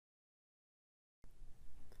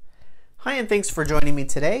Hi, and thanks for joining me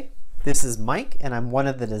today. This is Mike, and I'm one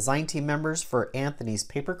of the design team members for Anthony's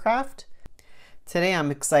Papercraft. Today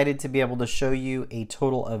I'm excited to be able to show you a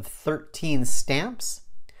total of 13 stamps,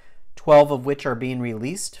 12 of which are being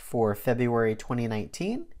released for February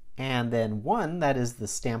 2019, and then one that is the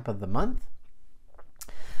stamp of the month.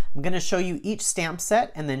 I'm going to show you each stamp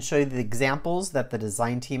set and then show you the examples that the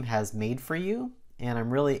design team has made for you. And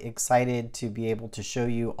I'm really excited to be able to show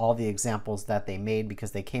you all the examples that they made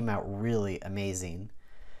because they came out really amazing.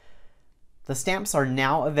 The stamps are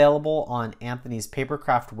now available on Anthony's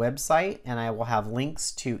Papercraft website, and I will have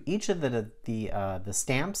links to each of the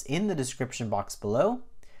stamps in the description box below.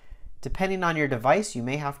 Depending on your device, you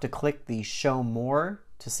may have to click the Show More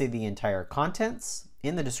to see the entire contents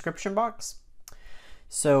in the description box.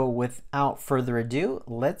 So without further ado,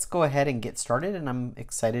 let's go ahead and get started, and I'm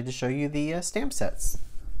excited to show you the stamp sets.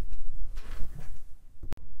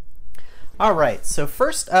 All right, so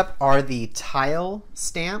first up are the tile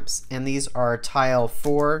stamps, and these are tile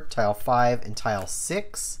 4, tile 5, and tile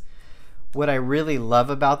 6. What I really love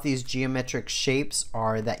about these geometric shapes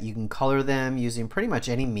are that you can color them using pretty much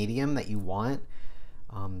any medium that you want.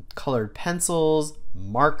 Colored pencils,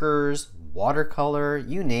 markers, watercolor,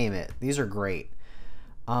 you name it. These are great.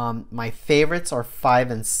 My favorites are 5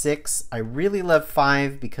 and 6. I really love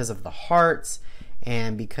 5 because of the hearts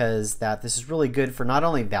and because this is really good for not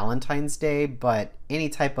only Valentine's Day, but any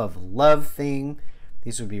type of love thing.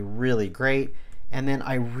 These would be really great. And then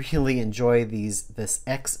I really enjoy this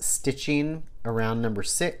X stitching around number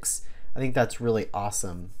 6. I think that's really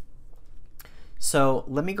awesome. So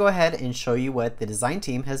let me go ahead and show you what the design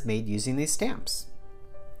team has made using these stamps.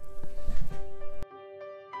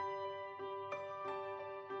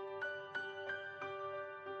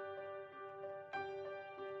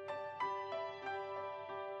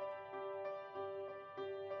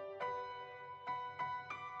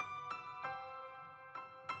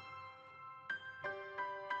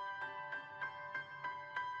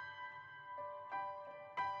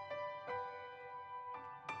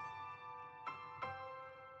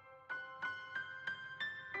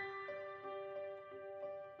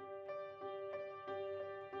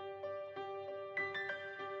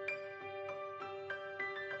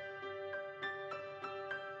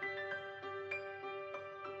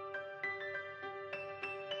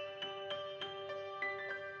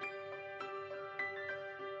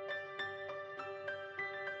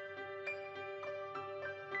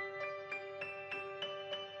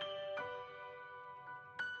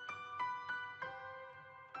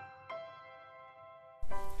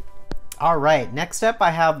 All right, next up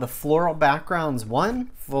I have the Floral Backgrounds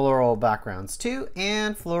 1, Floral Backgrounds 2,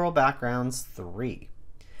 and Floral Backgrounds 3.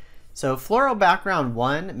 So Floral Background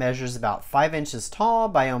 1 measures about 5 inches tall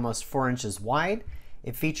by almost 4 inches wide.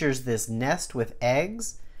 It features this nest with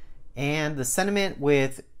eggs, and the sentiment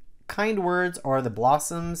with kind words are the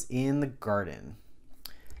blossoms in the garden.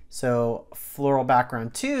 So Floral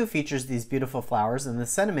Background 2 features these beautiful flowers, and the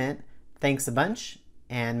sentiment, thanks a bunch,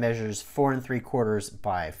 and measures 4 3/4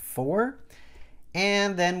 by 4.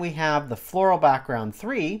 And then we have the Floral Background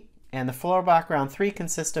 3, and the Floral Background 3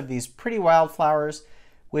 consists of these pretty wildflowers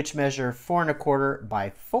which measure 4 1/4 by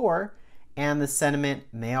 4, and the sentiment,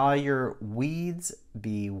 may all your weeds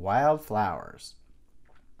be wildflowers.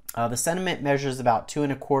 The sentiment measures about 2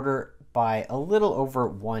 1/4 by a little over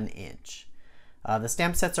 1 inch. The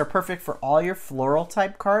stamp sets are perfect for all your floral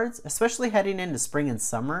type cards, especially heading into spring and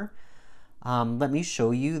summer. Let me show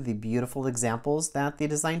you the beautiful examples that the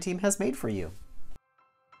design team has made for you.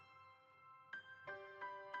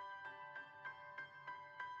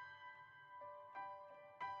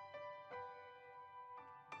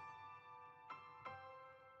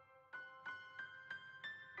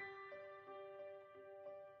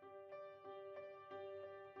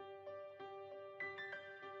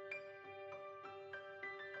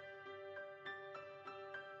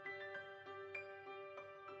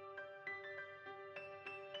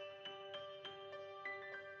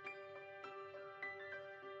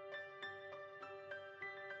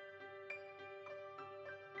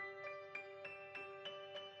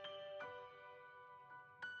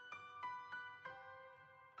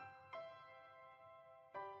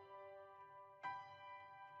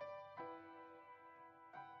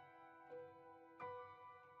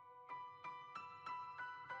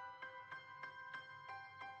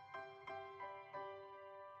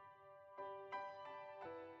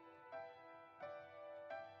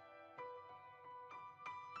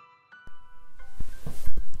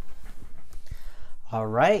 All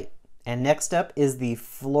right, and next up is the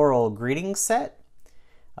Floral Greeting Set.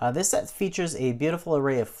 This set features a beautiful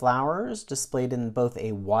array of flowers displayed in both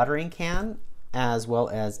a watering can as well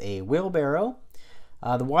as a wheelbarrow.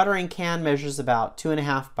 The watering can measures about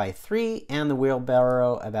 2.5 by 3, and the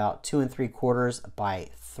wheelbarrow about 2 3/4 by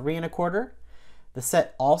 3 1/4. The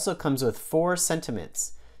set also comes with 4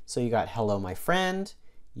 sentiments. So you got hello my friend,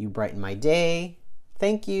 you brighten my day,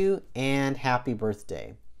 thank you, and happy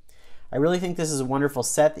birthday. I really think this is a wonderful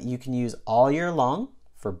set that you can use all year long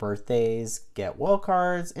for birthdays, get well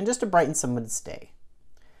cards, and just to brighten someone's day.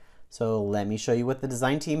 So let me show you what the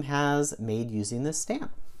design team has made using this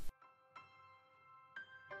stamp.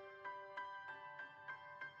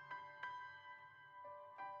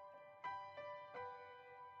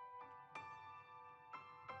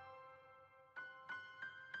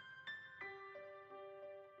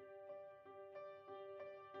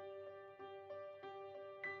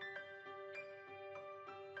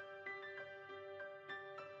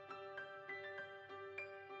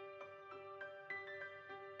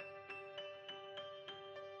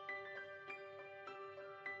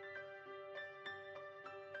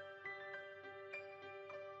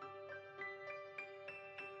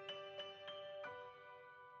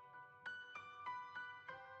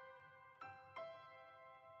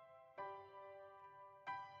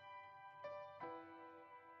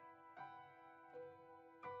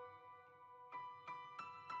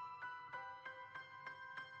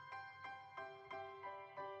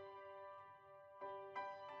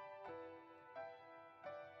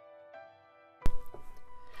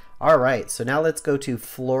 All right, so now let's go to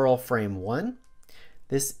Floral Frame 1.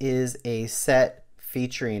 This is a set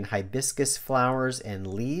featuring hibiscus flowers and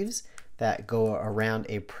leaves that go around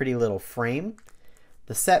a pretty little frame.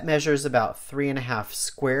 The set measures about 3.5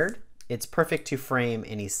 squared. It's perfect to frame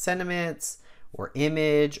any sentiments or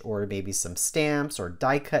image or maybe some stamps or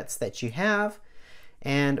die cuts that you have.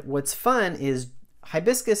 And what's fun is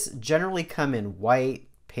hibiscus generally come in white,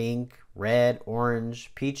 pink, red,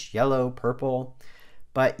 orange, peach, yellow, purple.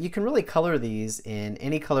 But you can really color these in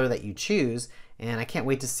any color that you choose, and I can't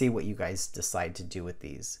wait to see what you guys decide to do with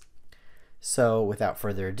these. So without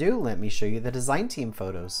further ado, let me show you the design team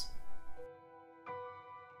photos.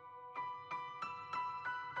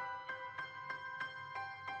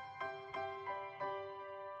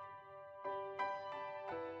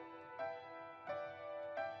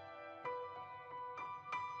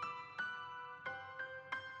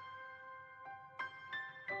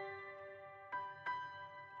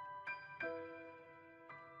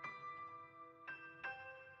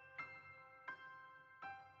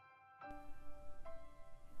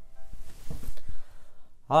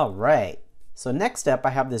 All right, so next up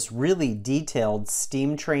I have this really detailed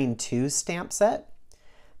Steam Train 2 stamp set.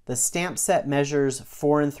 The stamp set measures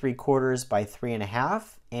 4 3/4 by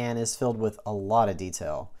 3.5 and is filled with a lot of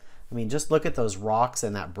detail. I mean, just look at those rocks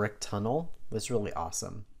and that brick tunnel. It's really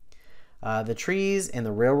awesome. The trees and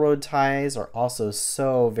the railroad ties are also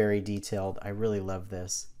so very detailed. I really love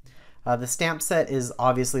this. The stamp set is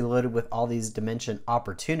obviously loaded with all these dimension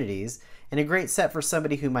opportunities and a great set for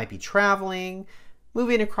somebody who might be traveling,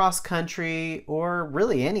 moving across country, or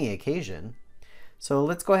really any occasion. So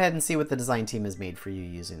let's go ahead and see what the design team has made for you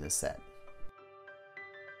using this set.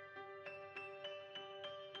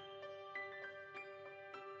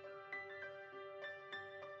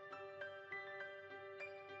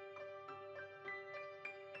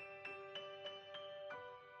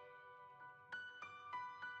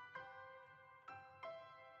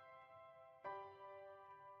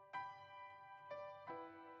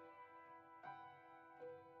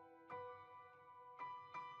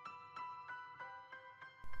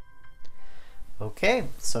 Okay,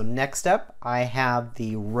 so next up I have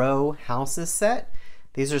the row houses set.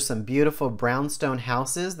 These are some beautiful brownstone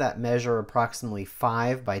houses that measure approximately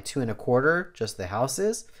 5 by 2 1/4, just the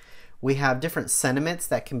houses. We have different sentiments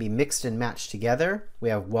that can be mixed and matched together. We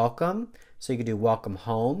have welcome, so you could do welcome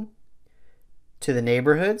home. To the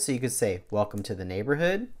neighborhood, so you could say welcome to the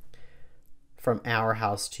neighborhood. From our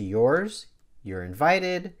house to yours, you're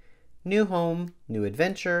invited. New home, new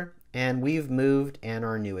adventure, and we've moved and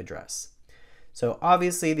our new address. So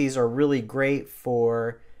obviously these are really great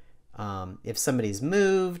for if somebody's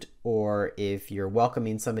moved or if you're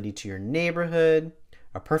welcoming somebody to your neighborhood,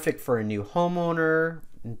 are perfect for a new homeowner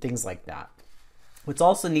and things like that. What's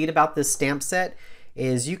also neat about this stamp set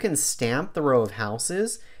is you can stamp the row of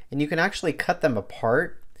houses and you can actually cut them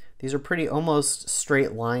apart. These are pretty almost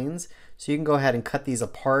straight lines, so you can go ahead and cut these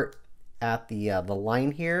apart at the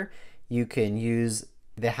line here. You can use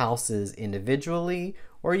the houses individually,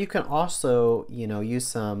 or you can also, use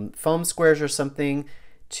some foam squares or something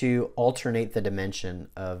to alternate the dimension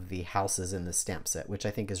of the houses in the stamp set, which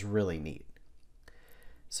I think is really neat.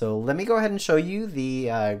 So let me go ahead and show you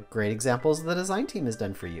the great examples the design team has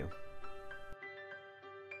done for you.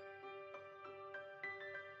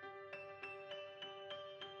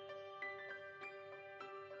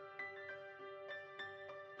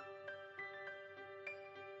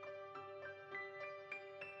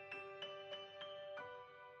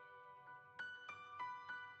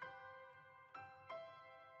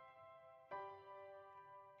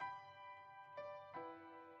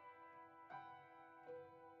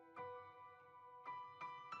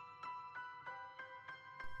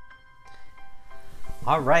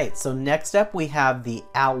 All right, so next up we have the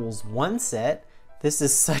Owls 1 set. This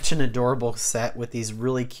is such an adorable set with these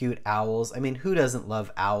really cute owls. I mean, who doesn't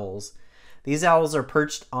love owls? These owls are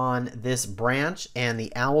perched on this branch, and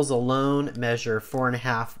the owls alone measure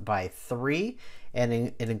 4.5 by 3, and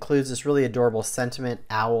it includes this really adorable sentiment,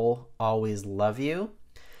 "Owl, always love you."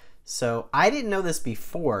 So I didn't know this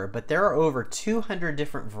before, but there are over 200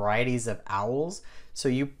 different varieties of owls. So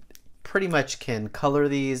you pretty much can color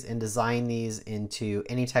these and design these into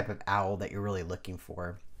any type of owl that you're really looking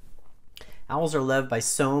for. Owls are loved by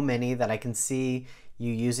so many that I can see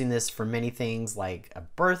you using this for many things like a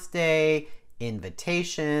birthday,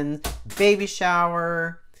 invitation, baby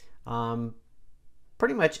shower,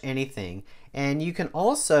 pretty much anything. And you can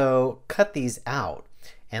also cut these out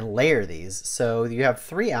and layer these. So you have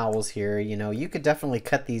 3 owls here. You know, you could definitely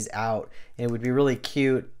cut these out, and it would be really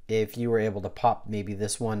cute if you were able to pop maybe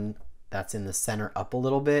this one that's in the center up a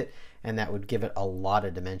little bit, and that would give it a lot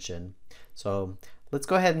of dimension. So let's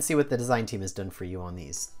go ahead and see what the design team has done for you on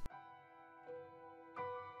these.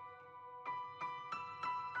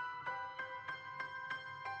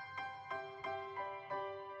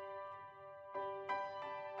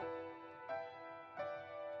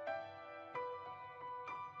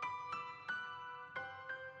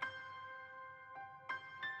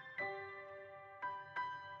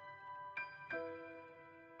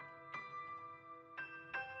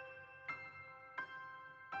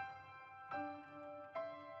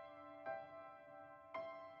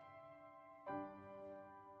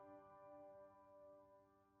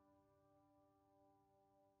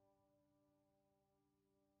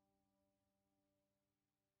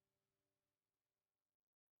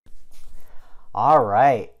 All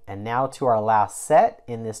right, and now to our last set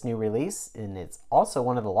in this new release, and it's also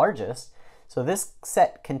one of the largest. So this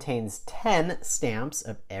set contains 10 stamps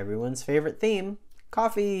of everyone's favorite theme,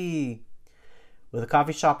 coffee. With a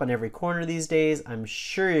coffee shop on every corner these days, I'm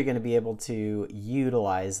sure you're going to be able to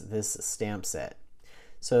utilize this stamp set.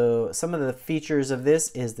 So some of the features of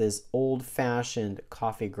this is this old-fashioned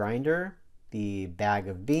coffee grinder, the bag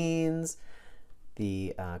of beans,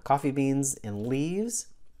 the coffee beans and leaves,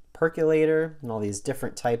 percolator, and all these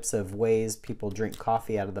different types of ways people drink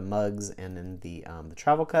coffee out of the mugs and in the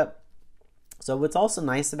travel cup. So what's also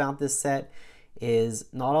nice about this set is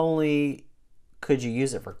not only could you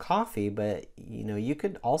use it for coffee, but you know, you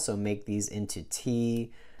could also make these into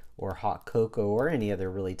tea or hot cocoa or any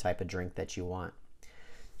other really type of drink that you want.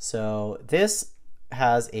 So this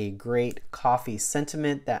has a great coffee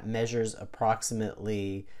sentiment that measures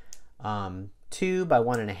approximately 2 by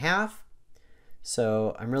 1.5.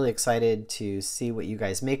 So I'm really excited to see what you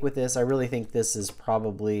guys make with this. I really think this is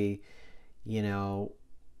probably, you know,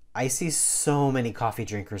 I see so many coffee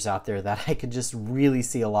drinkers out there that I could just really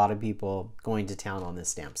see a lot of people going to town on this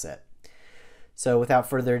stamp set. So without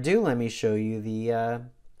further ado, let me show you the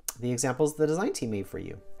examples the design team made for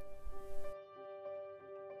you.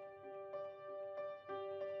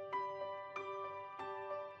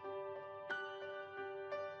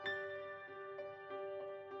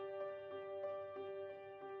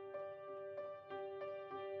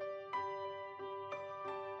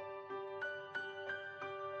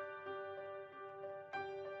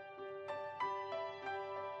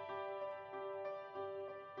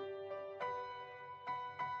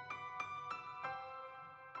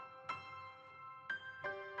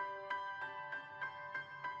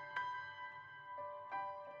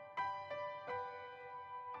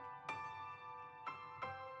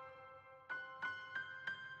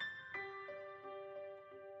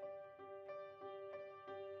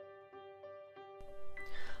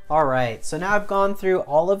 All right, so now I've gone through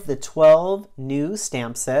all of the 12 new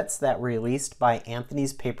stamp sets that were released by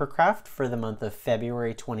Anthony's Papercraft for the month of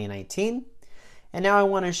February 2019. And now I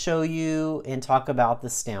want to show you and talk about the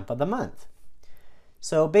stamp of the month.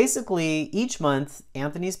 So basically, each month,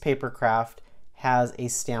 Anthony's Papercraft has a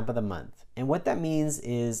stamp of the month. And what that means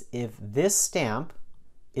is if this stamp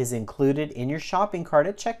is included in your shopping cart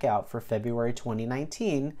at checkout for February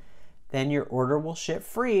 2019, then your order will ship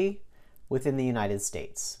free within the United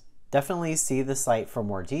States. Definitely see the site for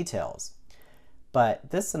more details. But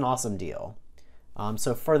this is an awesome deal.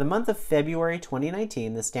 So for the month of February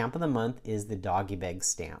 2019, the stamp of the month is the Doggy Bag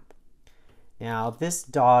stamp. Now this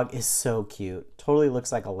dog is so cute. Totally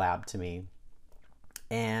looks like a lab to me.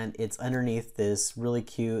 And it's underneath this really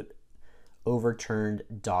cute overturned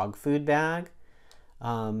dog food bag.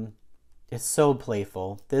 It's so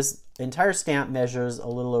playful. This entire stamp measures a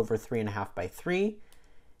little over 3.5 by 3.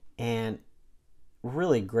 And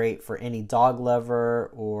really great for any dog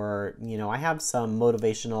lover, or, you know, I have some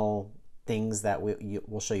motivational things that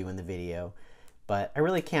we'll show you in the video, but I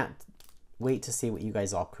really can't wait to see what you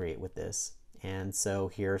guys all create with this. And so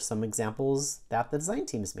here are some examples that the design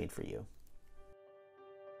team has made for you.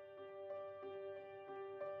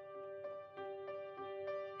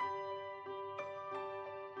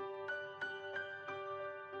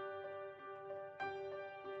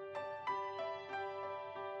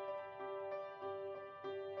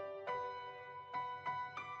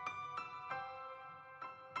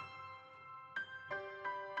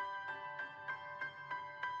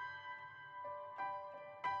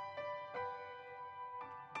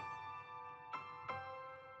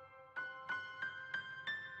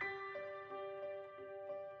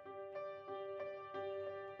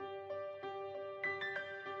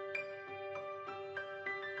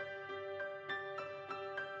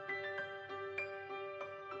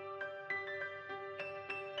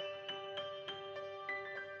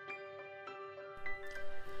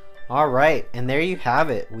 All right, and there you have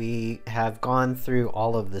it. We have gone through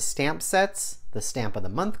all of the stamp sets, the Stamp of the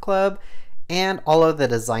Month Club, and all of the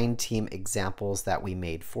design team examples that we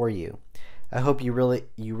made for you. I hope you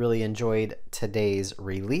really enjoyed today's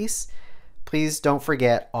release. Please don't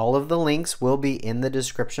forget, all of the links will be in the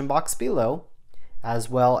description box below, as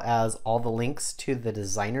well as all the links to the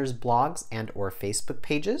designers' blogs and or Facebook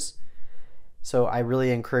pages. So I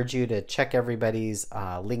really encourage you to check everybody's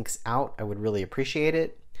links out. I would really appreciate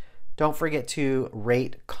it. Don't forget to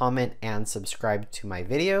rate, comment, and subscribe to my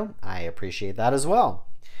video. I appreciate that as well.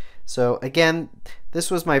 So again, this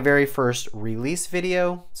was my very first release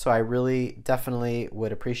video, so I really definitely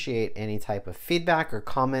would appreciate any type of feedback or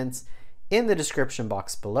comments in the description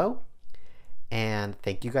box below. And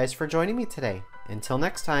thank you guys for joining me today. Until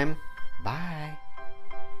next time, bye.